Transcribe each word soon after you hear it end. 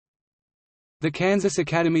The Kansas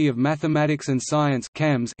Academy of Mathematics and Science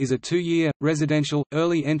 (KAMS) is a two-year, residential,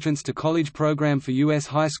 early entrance to college program for U.S.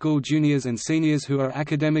 high school juniors and seniors who are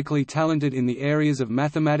academically talented in the areas of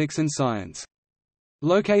mathematics and science.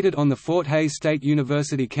 Located on the Fort Hays State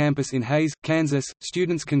University campus in Hays, Kansas,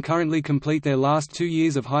 students can currently complete their last 2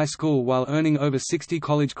 years of high school while earning over 60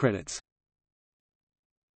 college credits.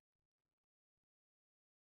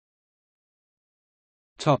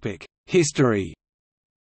 History.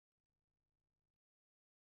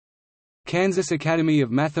 Kansas Academy of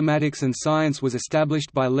Mathematics and Science was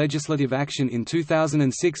established by legislative action in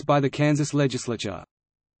 2006 by the Kansas legislature.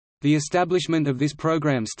 The establishment of this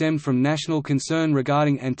program stemmed from national concern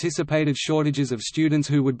regarding anticipated shortages of students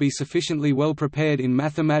who would be sufficiently well prepared in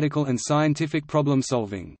mathematical and scientific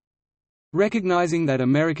problem-solving. Recognizing that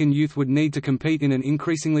American youth would need to compete in an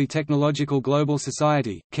increasingly technological global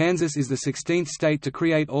society, Kansas is the 16th state to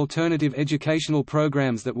create alternative educational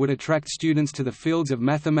programs that would attract students to the fields of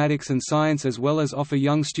mathematics and science as well as offer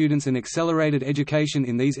young students an accelerated education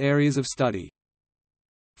in these areas of study.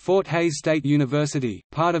 Fort Hays State University,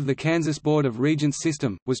 part of the Kansas Board of Regents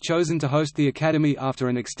system, was chosen to host the academy after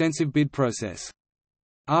an extensive bid process.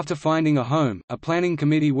 After finding a home, a planning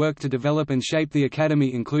committee worked to develop and shape the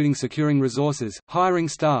academy, including securing resources, hiring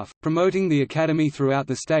staff, promoting the academy throughout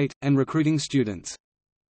the state, and recruiting students.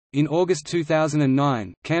 In August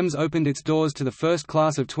 2009, KAMS opened its doors to the first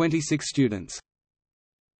class of 26 students.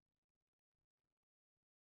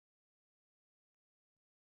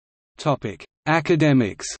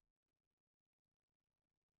 Academics.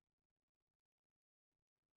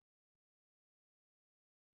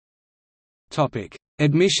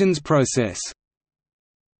 Admissions process.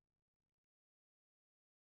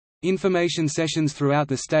 Information sessions throughout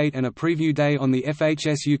the state and a preview day on the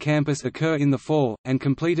FHSU campus occur in the fall, and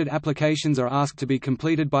completed applications are asked to be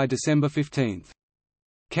completed by December 15.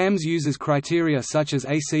 KAMS uses criteria such as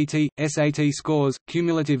ACT, SAT scores,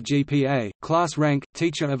 cumulative GPA, class rank,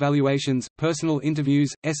 teacher evaluations, personal interviews,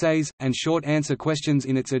 essays, and short answer questions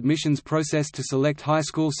in its admissions process to select high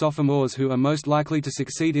school sophomores who are most likely to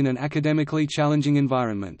succeed in an academically challenging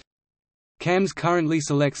environment. KAMS currently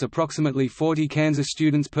selects approximately 40 Kansas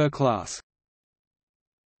students per class.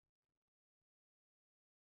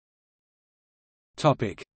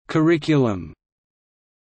 Curriculum.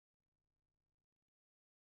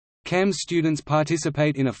 KAMS students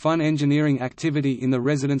participate in a fun engineering activity in the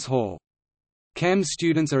residence hall. KAMS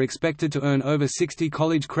students are expected to earn over 60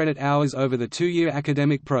 college credit hours over the two-year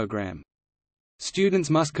academic program. Students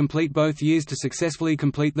must complete both years to successfully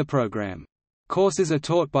complete the program. Courses are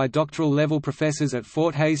taught by doctoral-level professors at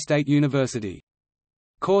Fort Hays State University.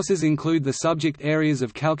 Courses include the subject areas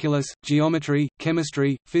of calculus, geometry,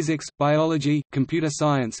 chemistry, physics, biology, computer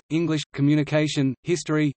science, English, communication,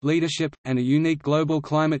 history, leadership, and a unique global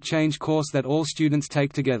climate change course that all students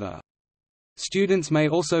take together. Students may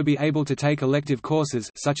also be able to take elective courses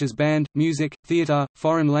such as band, music, theater,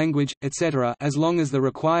 foreign language, etc., as long as the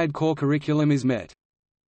required core curriculum is met.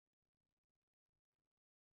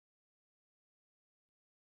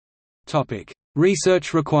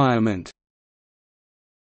 Research requirement.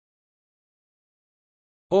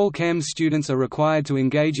 All KAMS students are required to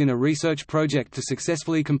engage in a research project to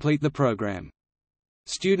successfully complete the program.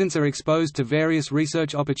 Students are exposed to various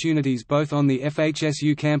research opportunities both on the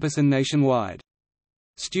FHSU campus and nationwide.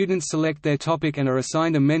 Students select their topic and are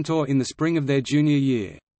assigned a mentor in the spring of their junior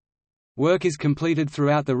year. Work is completed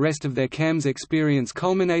throughout the rest of their KAMS experience,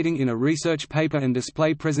 culminating in a research paper and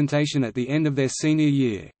display presentation at the end of their senior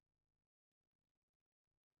year.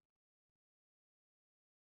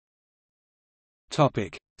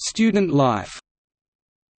 Student life.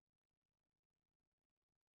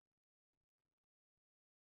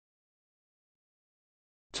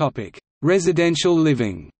 Residential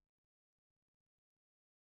living.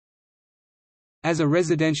 As a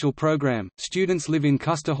residential program, students live in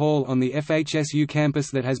Custer Hall on the FHSU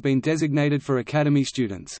campus that has been designated for Academy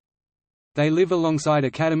students. They live alongside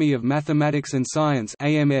Academy of Mathematics and Science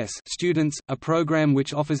 (AMS) students, a program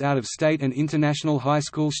which offers out-of-state and international high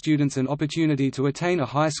school students an opportunity to attain a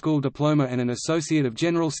high school diploma and an Associate of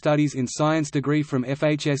General Studies in Science degree from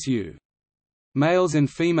FHSU. Males and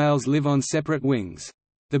females live on separate wings.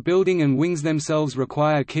 The building and wings themselves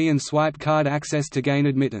require key and swipe card access to gain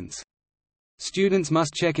admittance. Students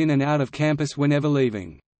must check in and out of campus whenever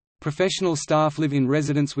leaving. Professional staff live in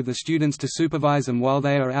residence with the students to supervise them while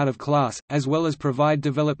they are out of class, as well as provide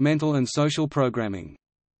developmental and social programming.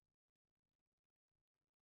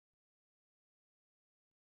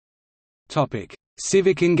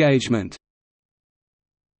 Civic engagement.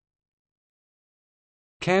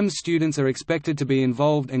 CAMS students are expected to be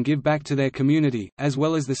involved and give back to their community, as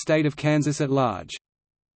well as the state of Kansas at large.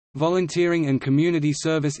 Volunteering and community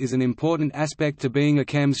service is an important aspect to being a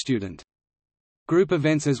CAMS student. Group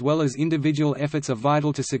events as well as individual efforts are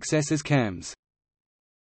vital to success as CAMS.